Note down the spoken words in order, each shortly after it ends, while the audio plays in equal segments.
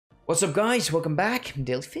What's up, guys? Welcome back.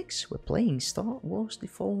 Dailyfix. We're playing Star Wars The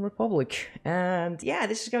Fallen Republic. And yeah,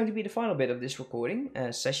 this is going to be the final bit of this recording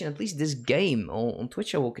session, at least this game. On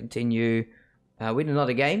Twitch I will continue with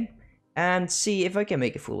another game and see if I can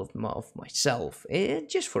make a fool of myself,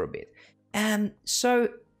 just for a bit. So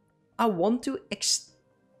I want to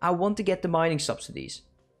get the mining subsidies.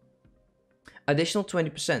 Additional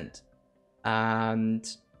 20%. And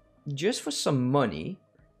just for some money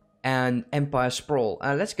and Empire Sprawl.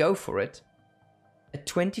 Let's go for it. A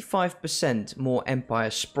 25% more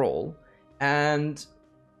Empire Sprawl. And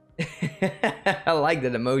I like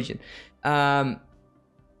that emotion. Yeah,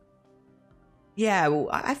 well,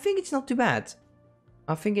 I think it's not too bad.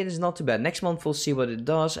 I think it is not too bad. Next month we'll see what it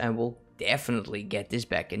does, and we'll definitely get this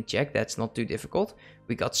back in check. That's not too difficult.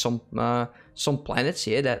 We got some planets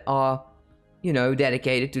here that are, you know,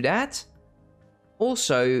 dedicated to that.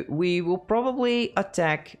 Also, we will probably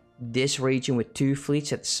attack this region with 2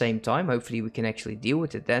 fleets at the same time. Hopefully we can actually deal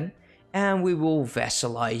with it then. And we will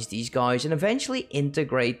vassalize these guys and eventually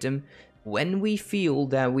integrate them when we feel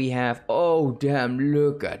that we have... Oh, damn,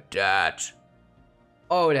 look at that.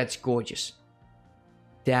 Oh, that's gorgeous.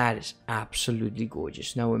 That is absolutely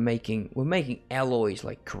gorgeous. Now we're making alloys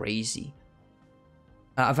like crazy.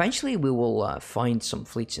 Eventually we will find some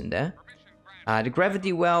fleets in there. The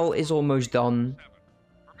gravity well is almost done.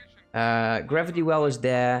 Gravity well is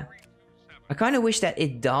there. I kind of wish that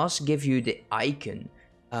it does give you the icon.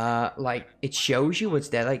 Like, it shows you what's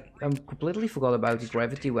there. Like, I completely forgot about the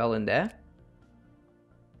gravity well in there.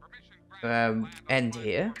 And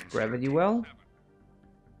here, gravity well.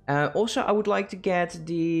 Also, I would like to get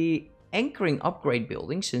the anchoring upgrade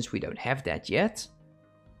building, since we don't have that yet.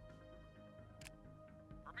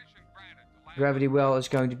 Gravity well is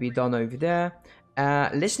going to be done over there.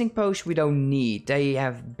 Listening post we don't need. They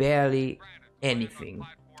have barely anything.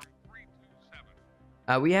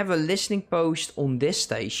 We have a listening post on this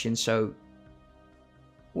station, so...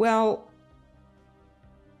 Well...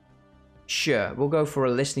 Sure, we'll go for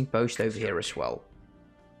a listening post over here as well.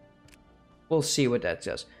 We'll see what that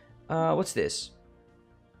does. What's this?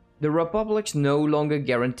 The Republic's no longer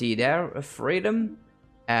guarantee their freedom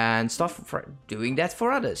and stuff for doing that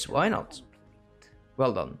for others. Why not?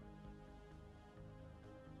 Well done.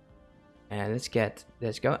 And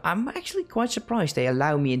let's go. I'm actually quite surprised they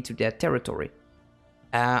allow me into their territory.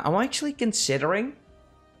 I'm actually considering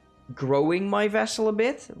growing my vessel a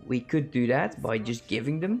bit. We could do that by just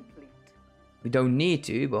giving them. We don't need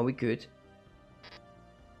to, but we could.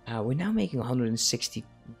 We're now making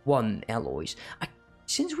 161 alloys.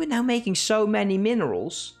 Since we're now making so many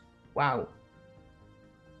minerals, wow.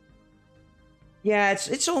 Yeah,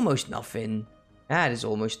 it's almost nothing. That is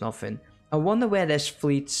almost nothing. I wonder where those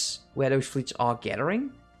fleets are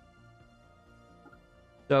gathering.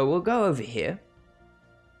 So we'll go over here.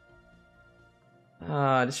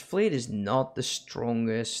 This fleet is not the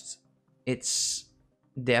strongest. It's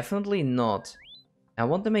definitely not. I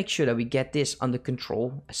want to make sure that we get this under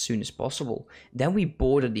control as soon as possible. Then we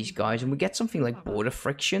border these guys and we get something like border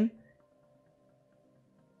friction.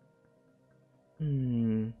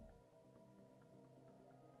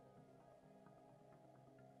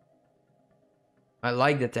 I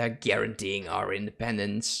like that they're guaranteeing our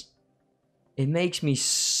independence. It makes me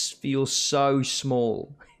feel so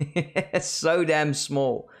small. So damn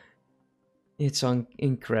small. It's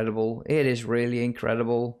incredible. It is really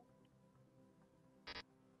incredible.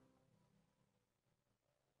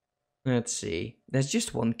 Let's see. There's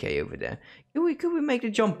just 1k over there. Could we make the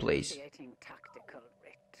jump, please?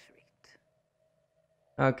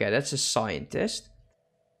 Okay, that's a scientist.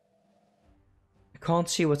 I can't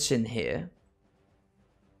see what's in here.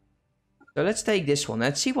 So let's take this one.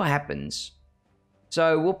 Let's see what happens.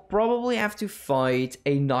 So we'll probably have to fight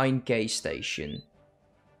a 9k station.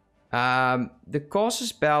 The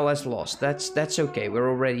Casus Bell has lost. That's okay. We're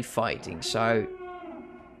already fighting. So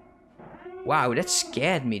wow, that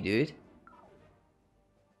scared me, dude.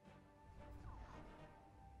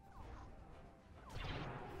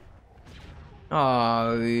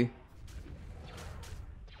 Oh,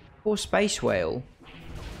 poor space whale.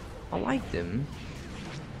 I like them.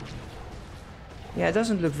 Yeah, it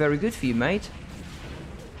doesn't look very good for you, mate.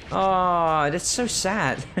 Oh, that's so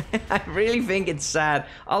sad. I really think it's sad.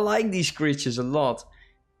 I like these creatures a lot.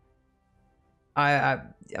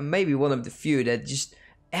 I'm maybe one of the few that just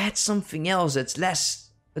add something else that's less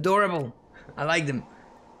adorable. I like them.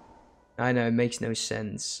 I know, it makes no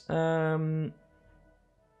sense. Yeah,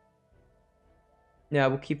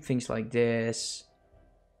 we'll keep things like this.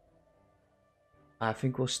 I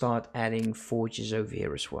think we'll start adding forges over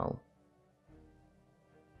here as well.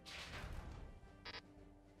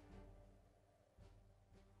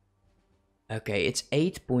 Okay, it's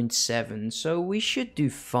 8.7, so we should do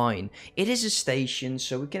fine. It is a station,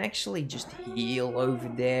 so we can actually just heal over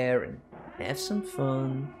there and have some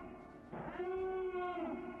fun.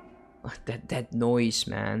 Oh, that noise,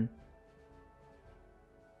 man.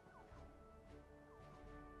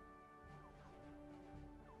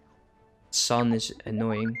 Sun is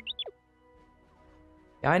annoying.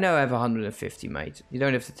 Yeah, I know I have 150, mate. You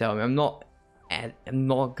don't have to tell me. I'm not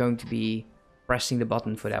going to be pressing the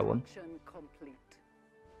button for that one.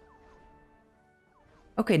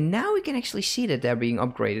 Okay, now we can actually see that they're being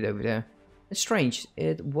upgraded over there. It's strange.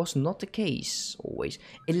 It was not the case always.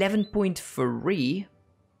 11.3.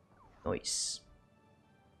 Nice.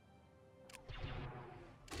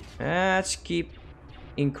 Let's keep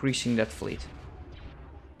increasing that fleet.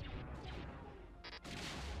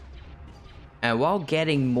 And while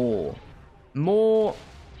getting more,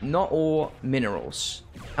 not all minerals.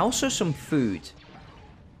 Also some food.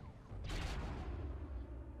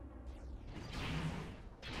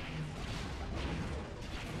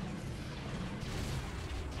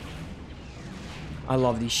 I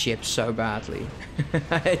love these ships so badly.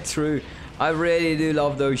 True. I really do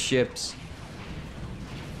love those ships.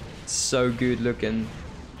 So good looking.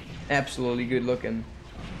 Absolutely good looking.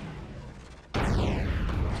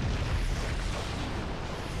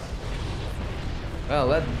 Well,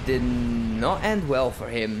 that did not end well for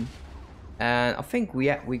him. And I think we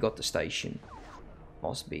got the station.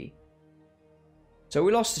 Must be. So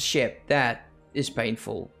we lost the ship. That is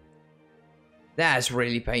painful. That's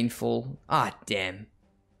really painful. Ah, damn.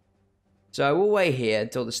 So we'll wait here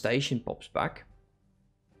until the station pops back.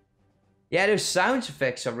 Yeah, those sound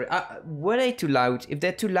effects are... were they too loud? If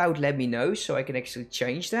they're too loud, let me know so I can actually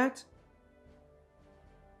change that.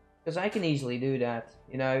 Because I can easily do that,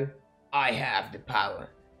 you know. I have the power.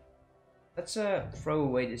 Let's throw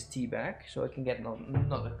away this tea bag so I can get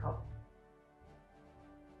another cup.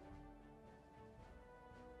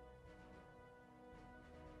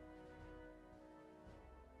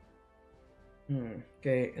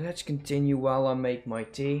 Okay, let's continue while I make my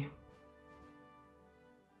tea.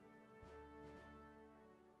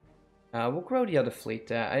 We'll grow the other fleet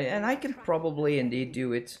there, and I can probably indeed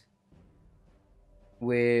do it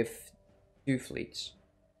with 2 fleets.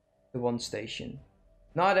 The 1 station.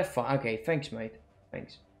 No, that's fine. Okay, thanks, mate.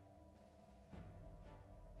 Thanks.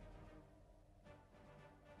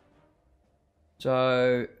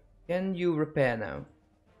 So, can you repair now?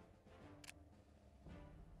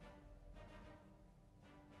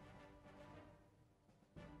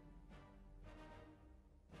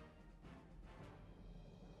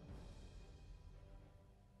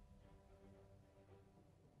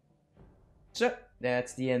 So,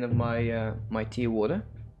 that's the end of my my tea water.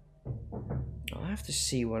 I'll have to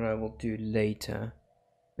see what I will do later.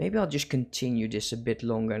 Maybe I'll just continue this a bit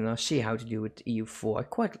longer and I'll see how to do it EU4. I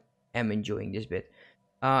quite am enjoying this bit.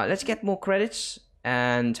 Let's get more credits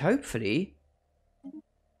and hopefully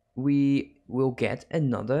we will get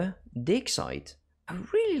another dig site. I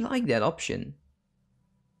really like that option.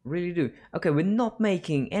 Really do. Okay, we're not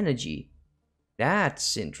making energy.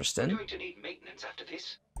 That's interesting. We're going to need maintenance after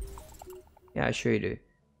this. Yeah, I sure do.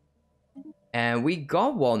 And we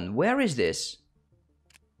got one. Where is this?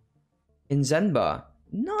 In Zenba.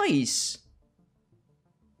 Nice.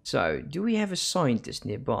 So, do we have a scientist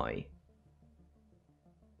nearby?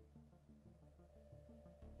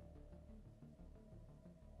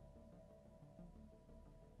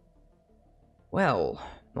 Well,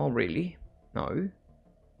 not really. No.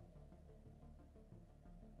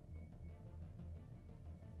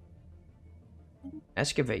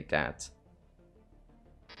 Excavate that.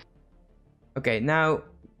 Okay, now,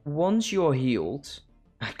 once you're healed,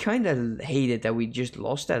 I kind of hate it that we just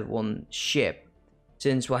lost that one ship,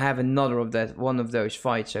 since we'll have another of that one of those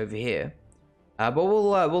fights over here. But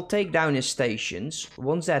we'll take down his stations.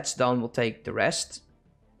 Once that's done, we'll take the rest,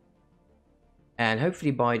 and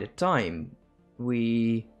hopefully by the time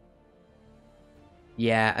we,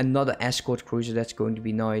 yeah, another escort cruiser. That's going to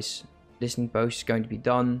be nice. Listening post is going to be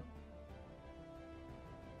done.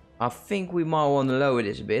 I think we might want to lower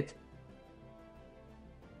this a bit.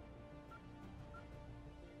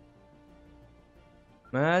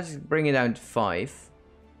 Let's bring it down to 5.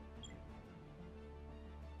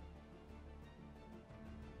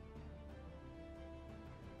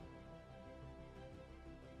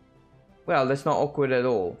 Well, that's not awkward at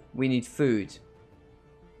all. We need food.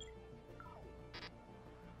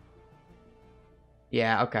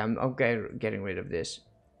 Yeah, okay, I'm okay getting rid of this.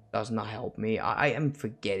 Does not help me. I am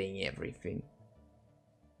forgetting everything.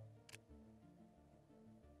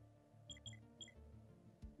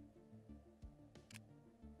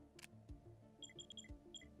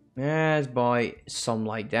 Let's buy some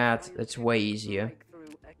like that. That's way easier.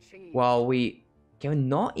 Well, can we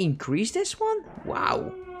not increase this one?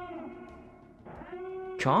 Wow.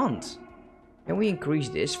 Can't. Can we increase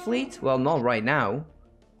this fleet? Well, not right now.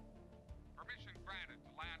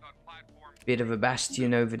 Bit of a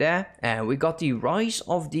bastion over there. And we got the rise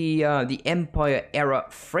of the Empire era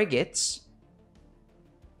frigates.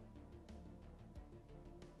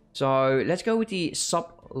 So let's go with the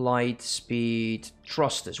sub-light speed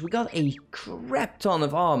thrusters. We got a crap ton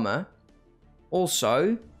of armor.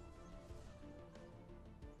 Also,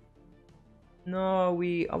 no,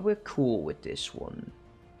 we're cool with this one.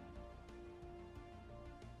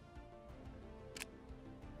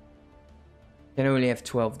 Can only have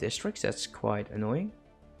 12 districts. That's quite annoying.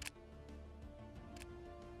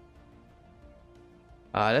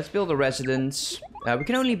 Let's build a residence. We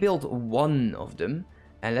can only build one of them.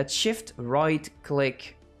 And let's shift right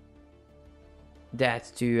click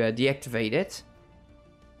that to deactivate it.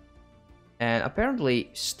 And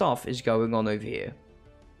apparently stuff is going on over here.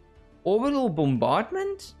 Orbital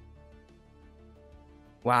bombardment?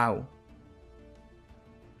 Wow.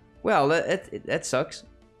 Well, that sucks.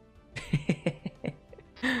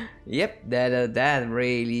 Yep, that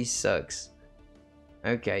really sucks.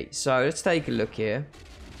 Okay, so let's take a look here.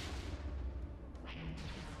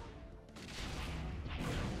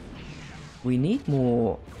 We need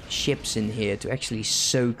more ships in here to actually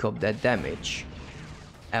soak up that damage.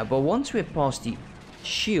 But once we're past the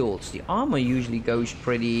shields, the armor usually goes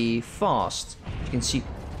pretty fast. You can see...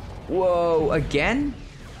 Whoa, again?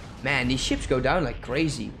 Man, these ships go down like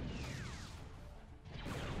crazy.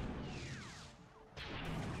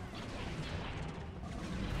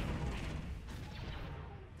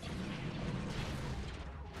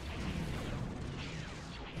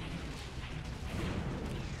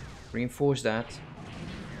 Reinforce that.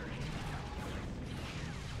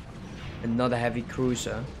 Another heavy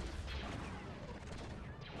cruiser.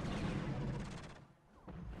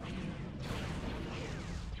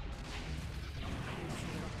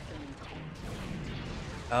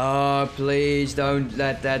 Oh, please don't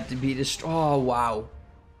let that be destroyed. Oh, wow.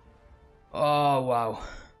 Oh, wow.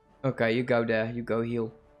 Okay, you go there. You go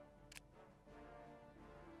heal.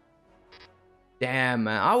 Damn,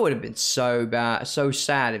 man. I would have been so bad, so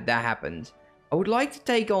sad if that happened. I would like to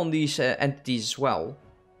take on these entities as well.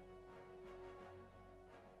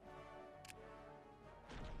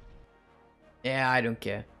 Yeah, I don't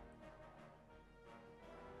care.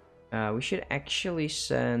 We should actually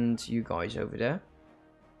send you guys over there.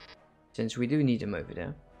 Since we do need them over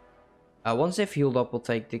there. Once they've healed up, we'll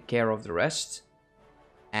take care of the rest.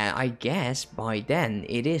 And I guess by then,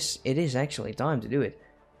 it is actually time to do it.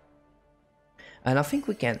 And I think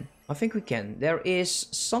we can. I think we can. There is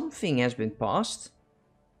something has been passed.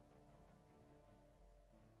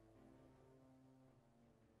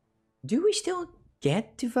 Do we still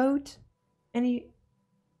get to vote? Any...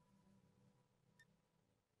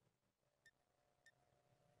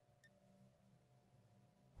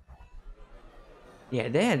 Yeah,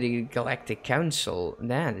 they're the Galactic Council.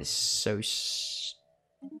 That is so...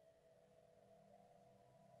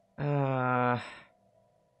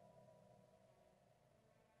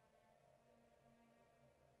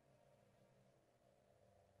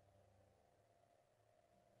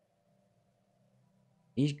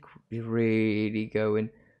 He's really going...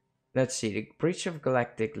 Let's see, the breach of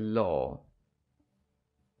galactic law.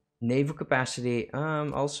 Naval capacity,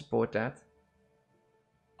 I'll support that.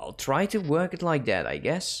 I'll try to work it like that, I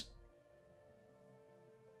guess.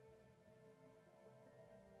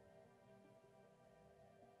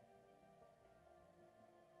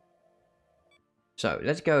 So,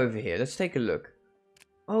 let's go over here. Let's take a look.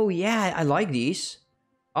 Oh, yeah, I like these.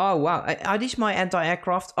 Oh, wow. Are these my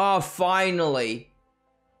anti-aircraft? Oh, finally.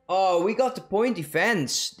 Oh, we got the point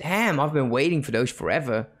defense. Damn, I've been waiting for those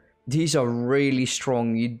forever. These are really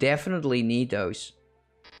strong. You definitely need those.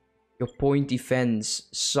 Your point defense,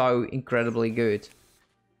 so incredibly good.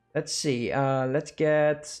 Let's see. Let's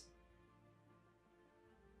get...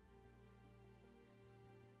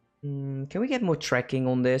 can we get more tracking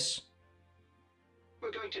on this?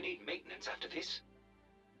 We're going to need maintenance after this.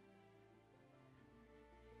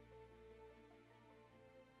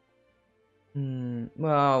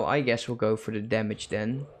 Well, I guess we'll go for the damage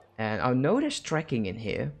then. And I know there's tracking in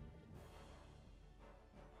here.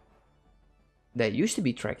 There used to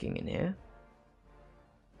be tracking in here.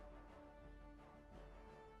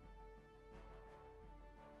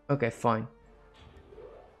 Okay, fine.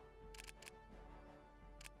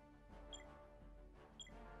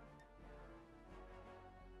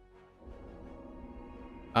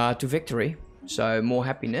 To victory. So more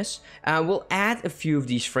happiness. We'll add a few of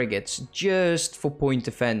these frigates just for point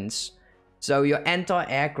defense. So your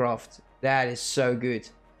anti-aircraft, that is so good.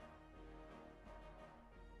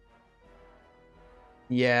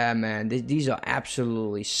 Yeah, man, these are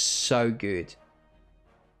absolutely so good.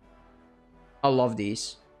 I love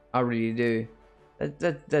these. I really do.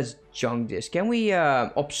 Let's junk this. Can we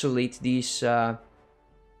obsolete these early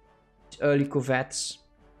corvettes?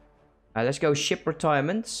 Let's go ship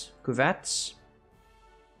retirements, corvettes.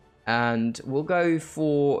 And we'll go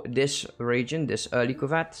for this region, this early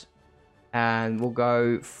corvette. And we'll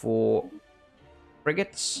go for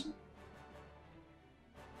frigates.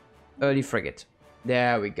 Early frigate.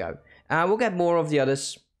 There we go. We'll get more of the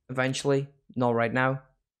others eventually. Not right now.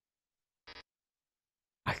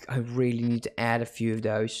 I really need to add a few of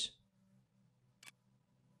those.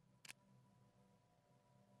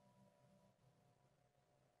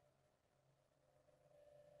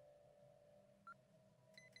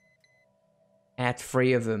 Add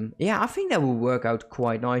 3 of them. Yeah, I think that will work out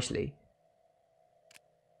quite nicely.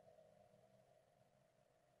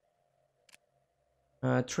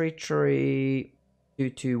 Uh,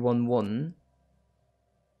 332211.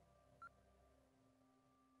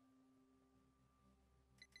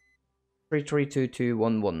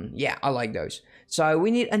 332211. Yeah, I like those. So we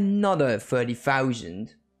need another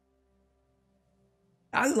 30,000.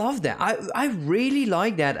 I love that. I really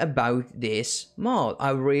like that about this mod. I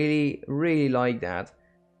really like that.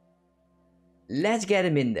 Let's get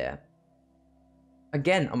him in there.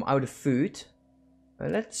 Again, I'm out of food.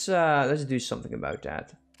 Let's do something about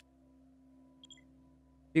that.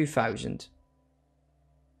 2,000.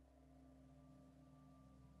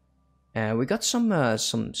 We got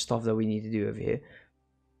some stuff that we need to do over here.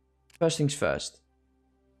 First things first.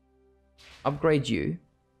 Upgrade you.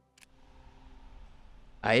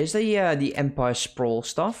 Here's the Empire Sprawl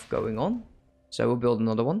stuff going on. So we'll build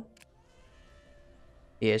another one.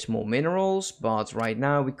 Here's more minerals, but right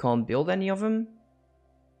now we can't build any of them.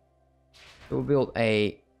 So we'll build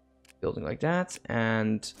a building like that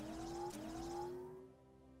and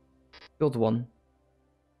build one.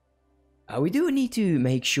 We do need to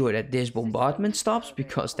make sure that this bombardment stops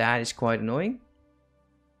because that is quite annoying.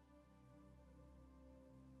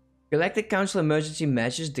 Galactic Council emergency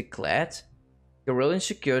measures declared. Guerrillan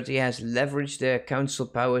Security has leveraged their council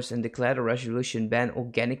powers and declared a resolution ban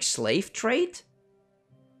organic slave trade.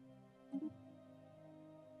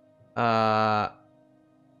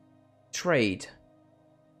 Trade.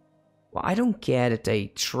 Well, I don't care that they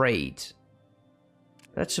trade.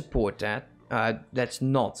 Let's support that. Let's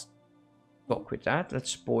not talk with that. Let's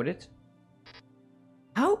support it.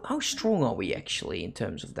 How strong are we actually in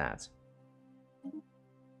terms of that?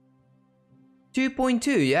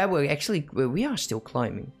 2.2. Yeah, we are still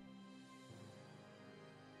climbing.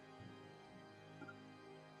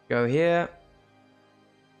 Go here.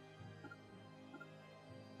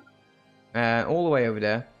 All the way over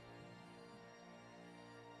there.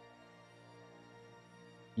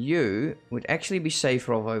 You would actually be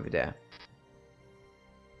safer off over there.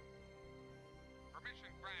 Permission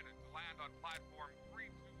granted to land on platform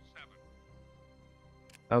 327.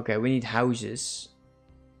 Okay, we need houses.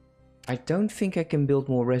 I don't think I can build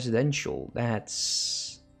more residential.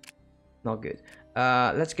 That's not good.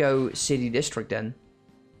 Let's go city district then.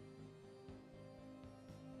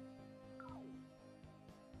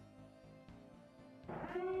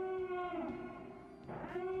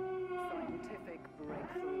 Scientific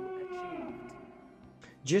breakthrough achieved.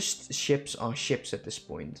 Just ships are ships at this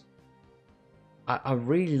point. I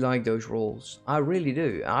really like those roles. I really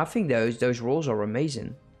do. I think those roles are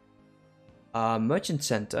amazing. Merchant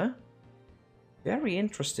center. Very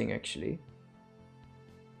interesting, actually.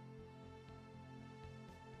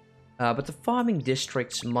 But the farming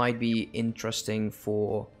districts might be interesting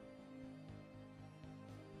for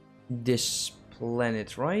this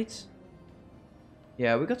planet, right?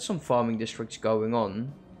 Yeah, we got some farming districts going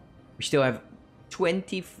on. We still have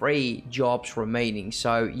 23 jobs remaining,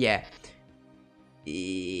 so yeah.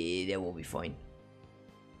 That will be fine.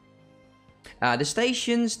 The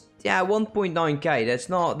stations, yeah, 1.9k. That's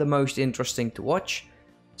not the most interesting to watch.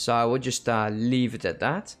 So I will just leave it at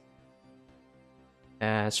that.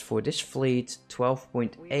 As for this fleet,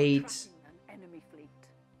 12.8.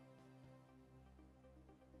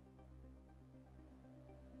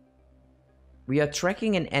 We are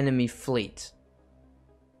tracking an enemy fleet.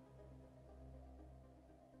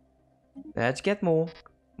 Let's get more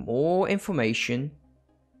information.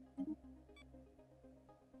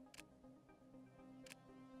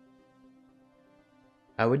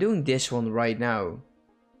 We're doing this one right now.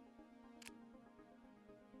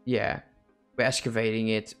 Yeah, we're excavating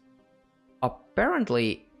it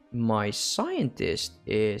Apparently, my scientist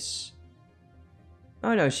is...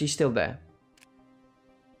 Oh no, she's still there.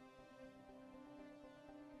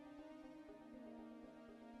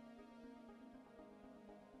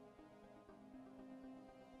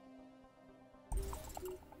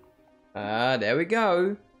 Ah, there we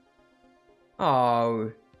go.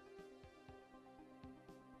 Oh.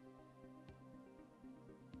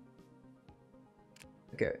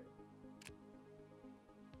 Okay.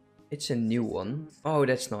 It's a new one. Oh,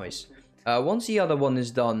 that's nice. Once the other one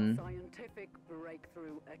is done, Scientific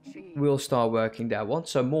breakthrough achieved. we'll start working that one.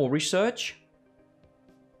 So more research.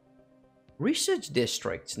 Research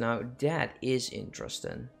districts. Now that is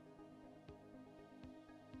interesting.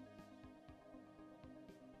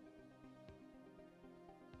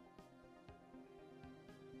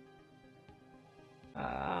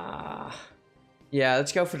 Yeah,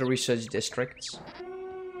 let's go for the research districts.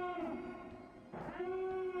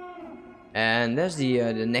 And there's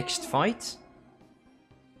the next fight.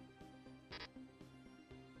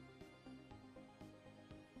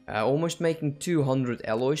 Almost making 200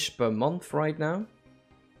 alloys per month right now.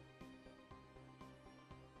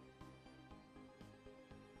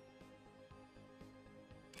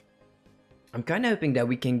 I'm kind of hoping that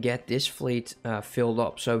we can get this fleet filled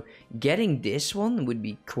up. So getting this one would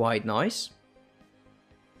be quite nice.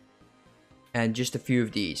 And just a few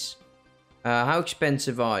of these. How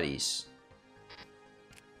expensive are these?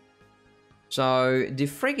 So the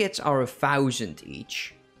frigates are 1,000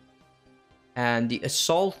 each. And the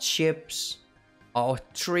assault ships are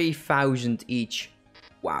 3,000 each.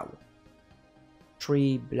 Wow.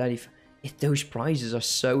 Those prices are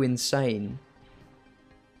so insane.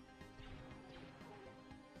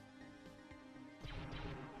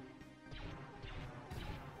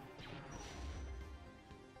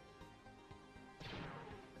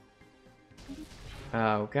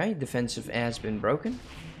 Okay, defensive has been broken.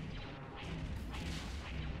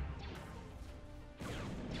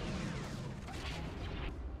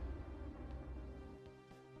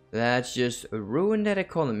 Let's just ruin that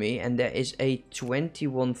economy, and there is a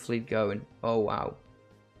 21 fleet going. Oh wow.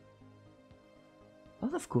 A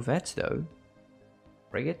lot of corvettes though.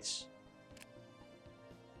 Frigates.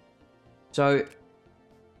 So,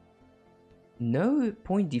 no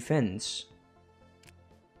point defense.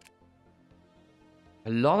 A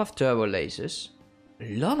lot of turbo lasers.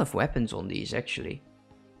 A lot of weapons on these actually.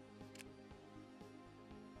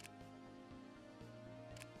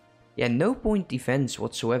 Yeah, no point defense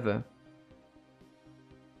whatsoever.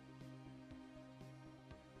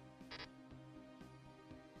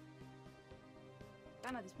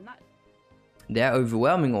 They're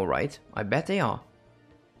overwhelming, alright. I bet they are.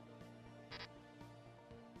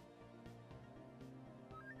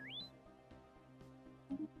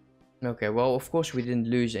 Okay, well, of course we didn't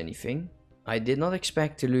lose anything. I did not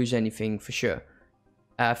expect to lose anything for sure.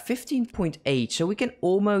 15.8, so we can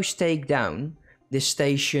almost take down this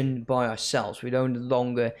station by ourselves. We don't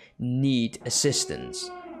longer need assistance.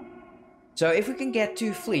 So if we can get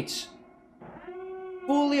 2 fleets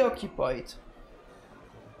fully occupied,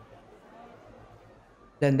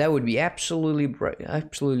 then that would be absolutely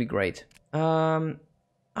great. Oh,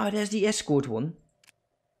 there's the escort one.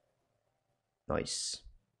 Nice.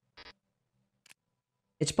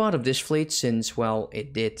 It's part of this fleet since, well,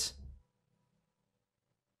 it did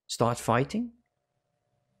start fighting.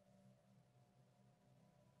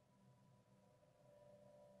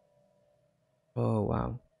 Oh,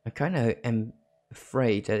 wow. I kind of am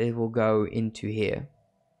afraid that it will go into here.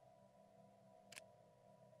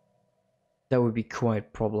 That would be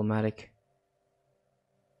quite problematic.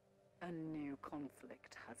 A new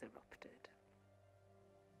conflict has erupted.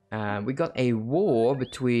 We got a war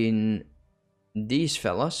between these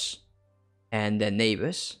fellas and their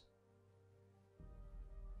neighbors.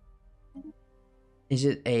 Is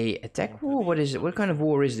it a attack war? What is it? What kind of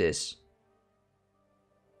war is this?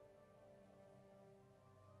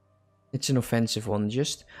 It's an offensive one,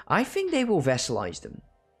 just. I think they will vassalize them.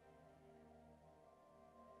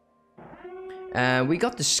 We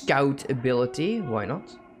got the scout ability. Why not?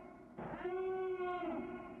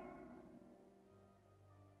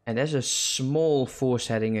 And there's a small force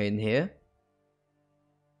heading in here.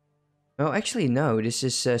 Oh, actually, no. This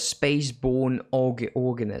is a space-borne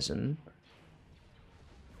organism.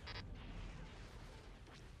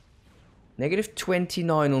 Negative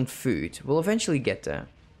 29 on food. We'll eventually get there.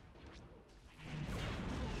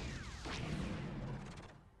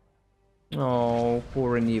 Oh,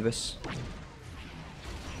 poor Anubis.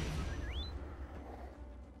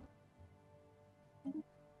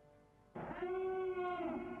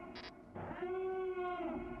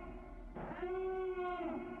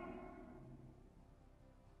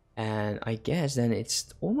 I guess then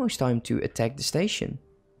it's almost time to attack the station.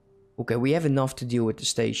 Okay, we have enough to deal with the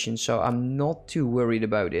station, so I'm not too worried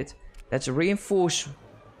about it. Let's reinforce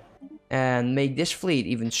and make this fleet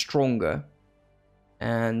even stronger.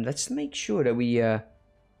 And let's make sure that we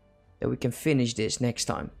can finish this next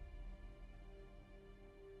time.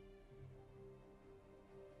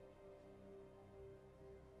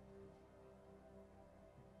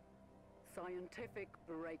 Scientific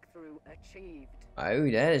breakthrough achieved. Oh,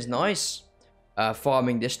 that is nice.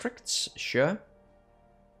 Farming districts, sure.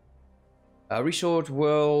 Resort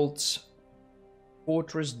World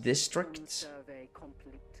Fortress District. Survey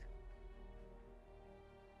complete.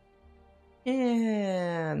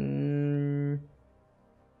 And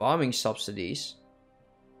farming subsidies.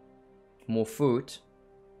 More food.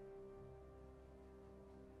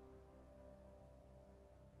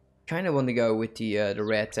 Kind of want to go with the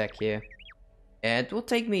rare tech here. And it will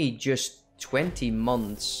take me just 20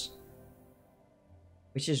 months.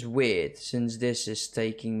 Which is weird, since this is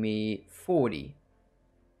taking me 40.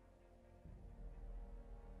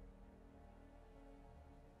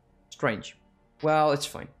 Strange. Well, it's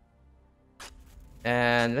fine.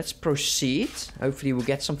 And let's proceed. Hopefully we'll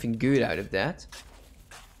get something good out of that.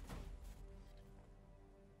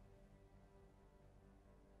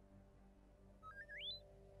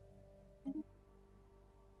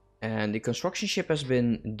 And the construction ship has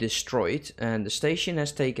been destroyed, and the station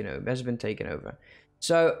has been taken over.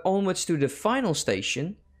 So onwards to the final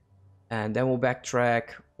station, and then we'll backtrack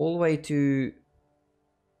all the way to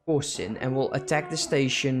Corsin, and we'll attack the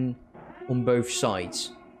station on both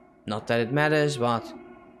sides. Not that it matters, but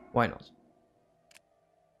why not?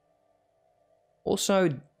 Also,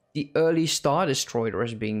 the early Star Destroyer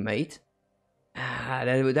is being made. Ah,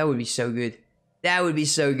 that would be so good. That would be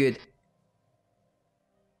so good.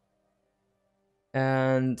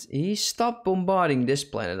 And he stopped bombarding this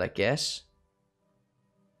planet, I guess.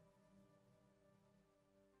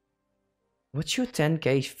 What's your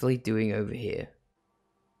 10k fleet doing over here?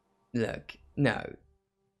 Look, no.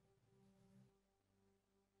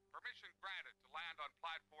 Permission granted to land on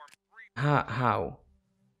platform 3. How?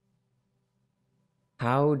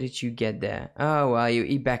 How did you get there? Oh, well,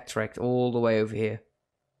 he backtracked all the way over here.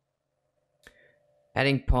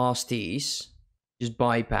 Heading past these. Just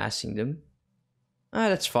bypassing them. Ah,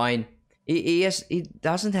 that's fine. He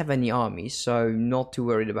doesn't have any armies, so not too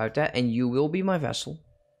worried about that. And you will be my vassal.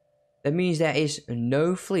 That means there is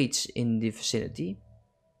no fleets in the vicinity.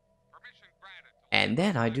 And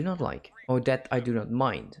that I do not like. Or that I do not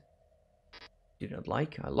mind. Do not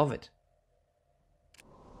like, I love it.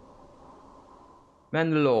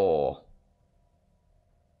 Mandalore.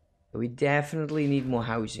 We definitely need more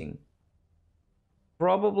housing.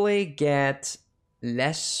 Probably get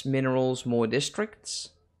less minerals, more districts.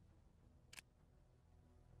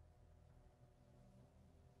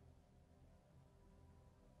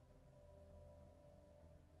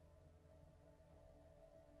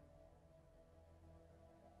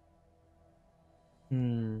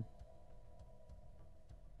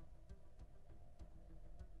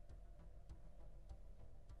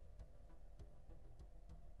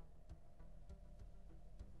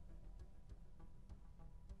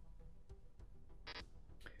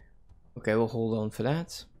 Okay, we'll hold on for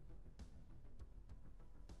that.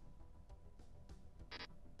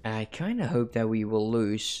 I kind of hope that we will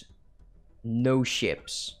lose no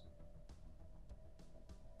ships.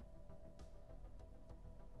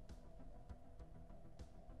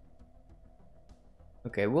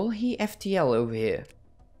 Okay, will he FTL over here?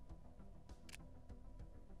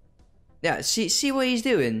 Yeah, see what he's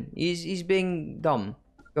doing. He's being dumb.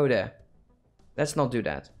 Go there. Let's not do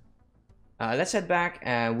that. Let's head back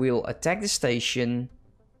and we'll attack the station.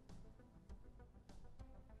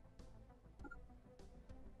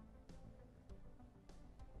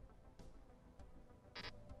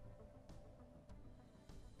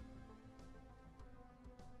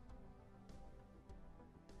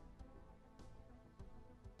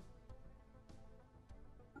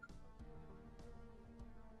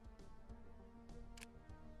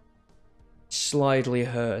 Slightly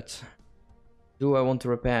hurt. Do I want to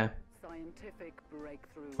repair?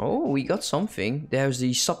 Oh, we got something. There's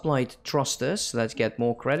the sublight thrusters. Let's get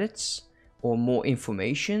more credits or more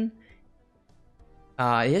information.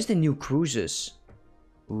 Here's the new cruisers.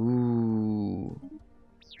 Ooh,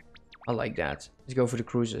 I like that. Let's go for the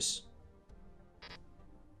cruisers.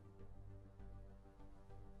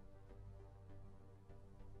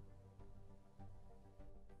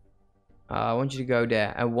 I want you to go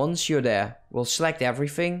there, and once you're there, we'll select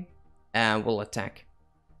everything and we'll attack.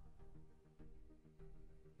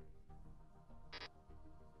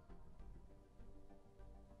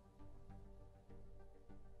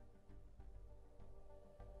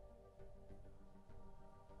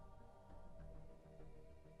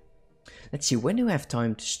 Let's see, when do I have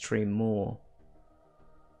time to stream more?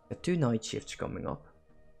 Got 2 night shifts coming up.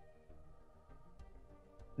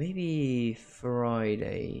 Maybe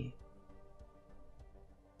Friday.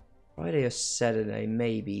 Friday or Saturday,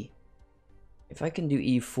 maybe. If I can do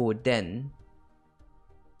E4 then,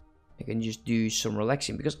 I can just do some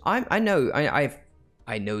relaxing, because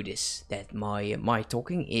I notice that my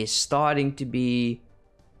talking is starting to be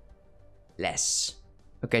less.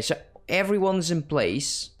 Okay, so everyone's in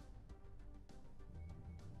place.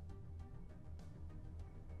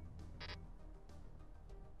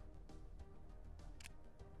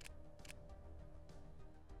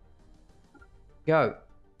 Go.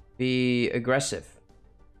 Be aggressive.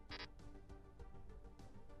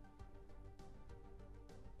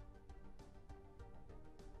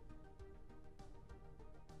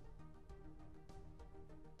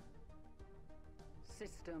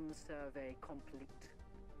 System survey complete.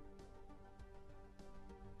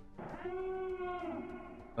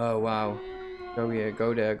 Oh wow. Go here,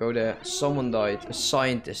 go there, go there. Someone died. A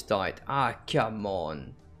scientist died. Ah, come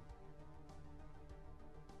on.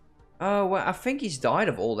 Oh, well, I think he's died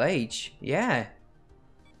of old age. Yeah.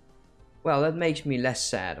 Well, that makes me less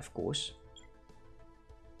sad, of course.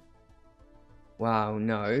 Wow,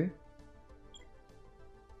 no.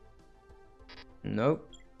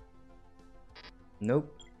 Nope.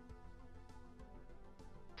 Nope.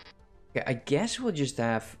 Okay, I guess we'll just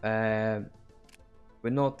have... we're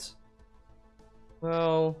not...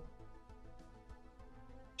 Well...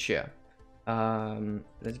 Sure.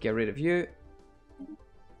 Let's get rid of you.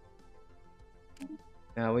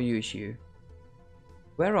 We'll use you.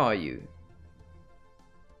 Where are you?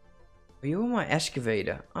 Are you on my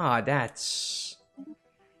excavator? Ah, that's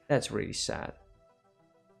really sad.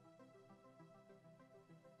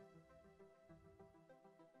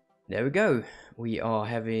 There we go. We are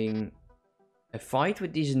having a fight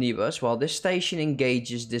with these Anibas while this station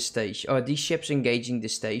engages this station. Or these ships engaging the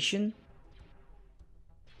station.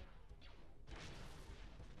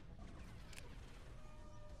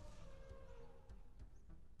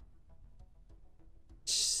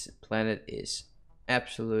 This planet is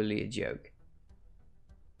absolutely a joke.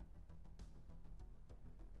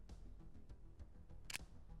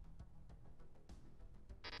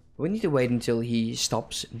 We need to wait until he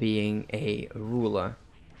stops being a ruler.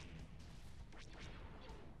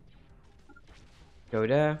 Go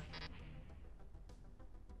there.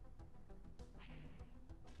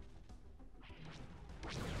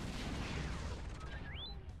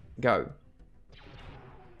 Go.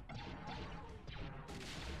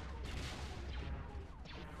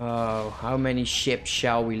 Oh, how many ships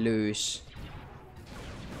shall we lose?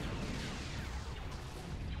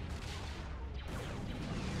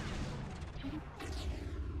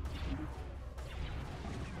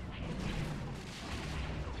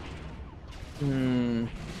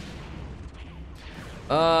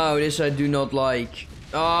 Oh, this I do not like.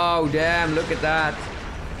 Oh, damn, look at that.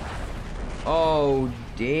 Oh,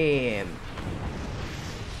 damn.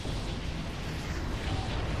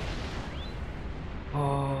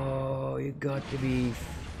 Oh, you got to be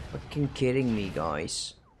fucking kidding me,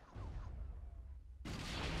 guys.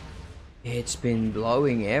 It's been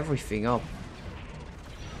blowing everything up.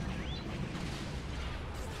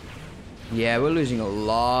 Yeah, we're losing a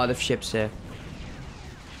lot of ships here.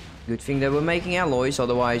 Good thing that we're making alloys,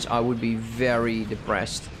 otherwise I would be very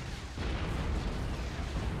depressed.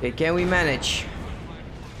 Okay, can we manage?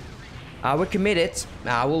 We're committed.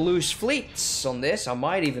 I will lose fleets on this. I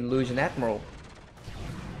might even lose an admiral.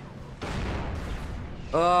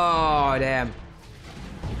 Oh, damn.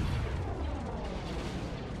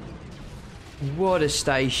 What a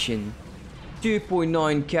station.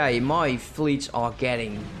 2.9k. My fleets are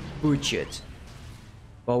getting butchered.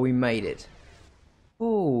 But we made it.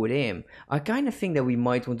 Oh, damn. I kind of think that we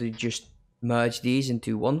might want to just merge these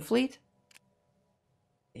into one fleet.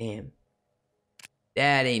 Damn.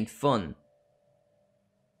 That ain't fun.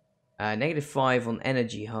 -5 on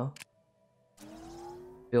energy, huh?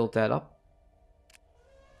 Build that up.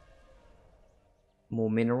 More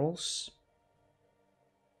minerals.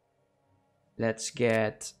 Let's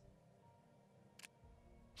get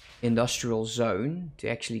industrial zone to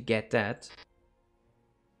actually get that.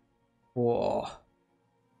 Whoa.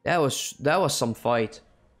 That was some fight.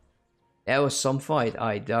 That was some fight.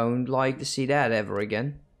 I don't like to see that ever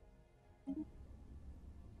again.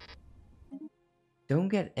 Don't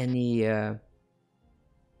get any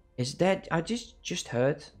is that I just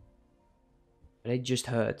heard? I just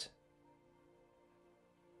heard.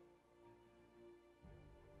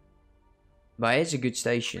 But it's a good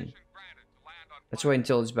station. Let's wait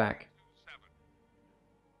until it's back.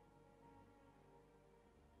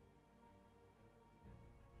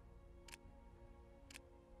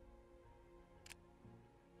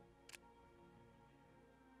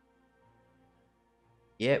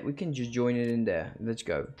 Yeah, we can just join it in there. Let's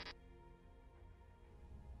go.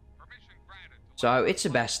 Permission granted to So land on it's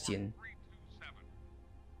a platform bastion. 327.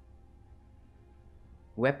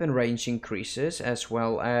 Weapon range increases as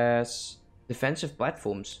well as defensive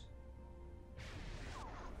platforms.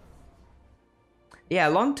 Yeah,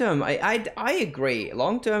 long term, I agree.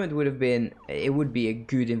 Long term, it would be a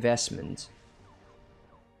good investment.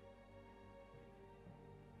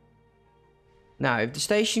 Now, if the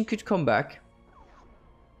station could come back,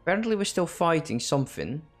 apparently we're still fighting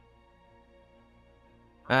something.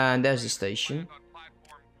 And there's the station. Land on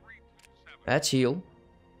platform 327. Let's heal.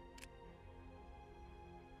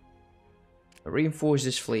 Reinforce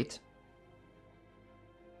this fleet.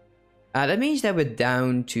 That means that we're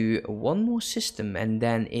down to one more system and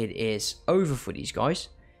then it is over for these guys.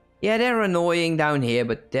 Yeah, they're annoying down here,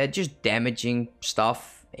 but they're just damaging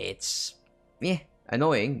stuff. It's, yeah,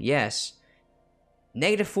 annoying, yes.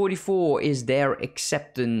 -44 is their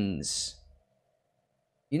acceptance.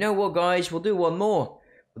 You know what, guys? We'll do one more.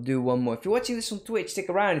 If you're watching this on Twitch, stick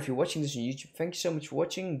around. If you're watching this on YouTube, thank you so much for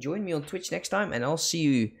watching. Join me on Twitch next time and I'll see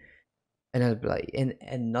you in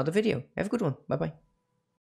another video. Have a good one. Bye-bye.